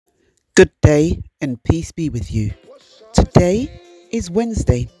Good day and peace be with you. Today is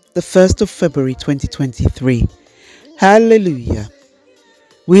Wednesday, the 1st of February 2023. Hallelujah.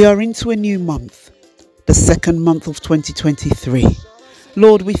 We are into a new month, the second month of 2023.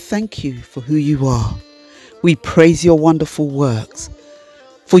 Lord, we thank you for who you are. We praise your wonderful works.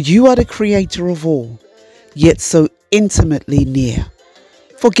 For you are the creator of all, yet so intimately near.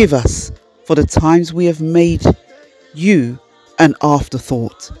 Forgive us for the times we have made you an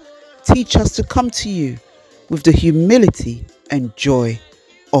afterthought. Teach us to come to you with the humility and joy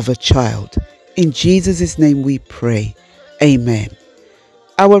of a child. In Jesus' name we pray. Amen.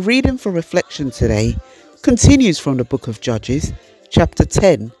 Our reading for reflection today continues from the book of Judges, chapter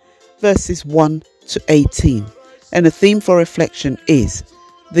 10, verses 1 to 18. And the theme for reflection is,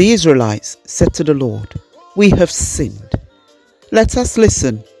 the Israelites said to the Lord, "We have sinned." Let us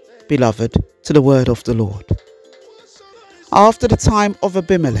listen, beloved, to the word of the Lord. After the time of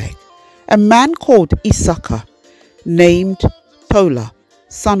Abimelech, a man called Issachar, named Tola,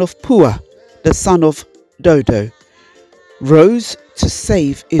 son of Pua, the son of Dodo, rose to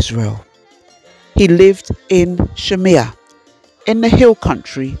save Israel. He lived in Shemiah, in the hill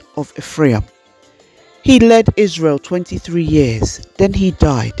country of Ephraim. He led Israel 23 years, then he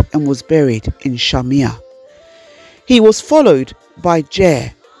died and was buried in Shemiah. He was followed by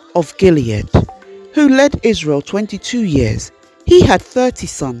Jair of Gilead, who led Israel 22 years. He had 30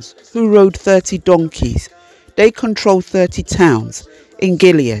 sons who rode 30 donkeys. They controlled 30 towns in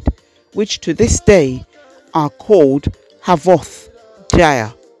Gilead, which to this day are called Havoth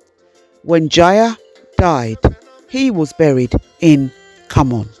Jair. When Jair died, he was buried in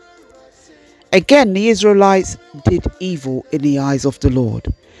Kamon. Again, the Israelites did evil in the eyes of the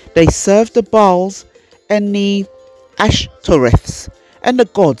Lord. They served the Baals and the Ashtoreths and the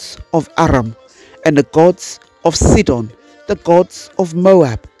gods of Aram and the gods of Sidon, the gods of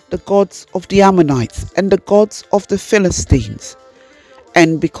Moab, the gods of the Ammonites, and the gods of the Philistines.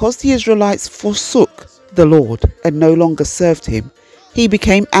 And because the Israelites forsook the Lord and no longer served him, he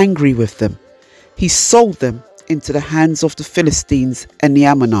became angry with them. He sold them into the hands of the Philistines and the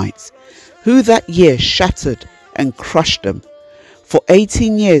Ammonites, who that year shattered and crushed them. For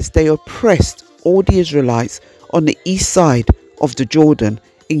 18 years they oppressed all the Israelites on the east side of the Jordan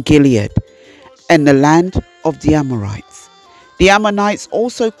in Gilead and the land of the Amorites. The Ammonites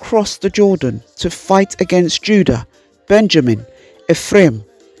also crossed the Jordan to fight against Judah, Benjamin, Ephraim.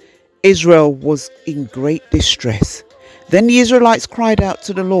 Israel was in great distress. Then the Israelites cried out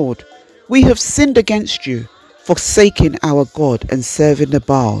to the Lord, "We have sinned against you, forsaking our God and serving the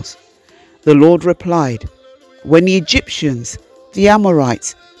Baals." The Lord replied, "When the Egyptians, the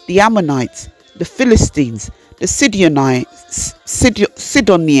Amorites, the Ammonites, the Philistines, the Sidonians,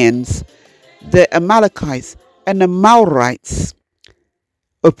 the Amalekites, and the Maorites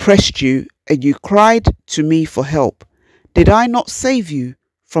oppressed you, and you cried to me for help, did I not save you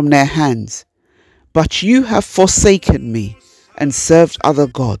from their hands? But you have forsaken me and served other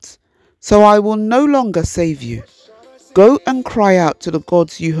gods, so I will no longer save you. Go and cry out to the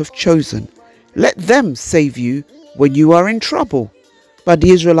gods you have chosen. Let them save you when you are in trouble." But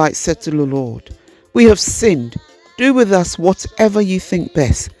the Israelites said to the Lord, "We have sinned. Do with us whatever you think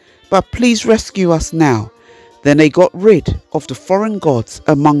best, but please rescue us now." Then they got rid of the foreign gods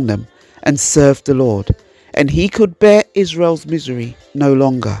among them and served the Lord, and he could bear Israel's misery no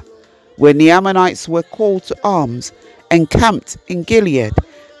longer. When the Ammonites were called to arms and camped in Gilead,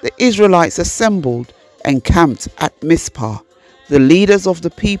 the Israelites assembled and camped at Mizpah. The leaders of the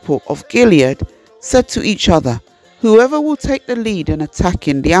people of Gilead said to each other, "Whoever will take the lead in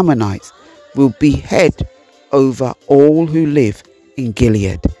attacking the Ammonites will be head over all who live in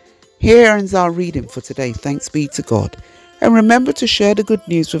Gilead." Here ends our reading for today. Thanks be to God. And remember to share the good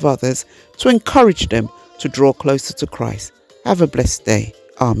news with others to encourage them to draw closer to Christ. Have a blessed day.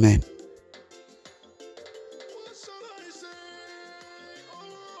 Amen.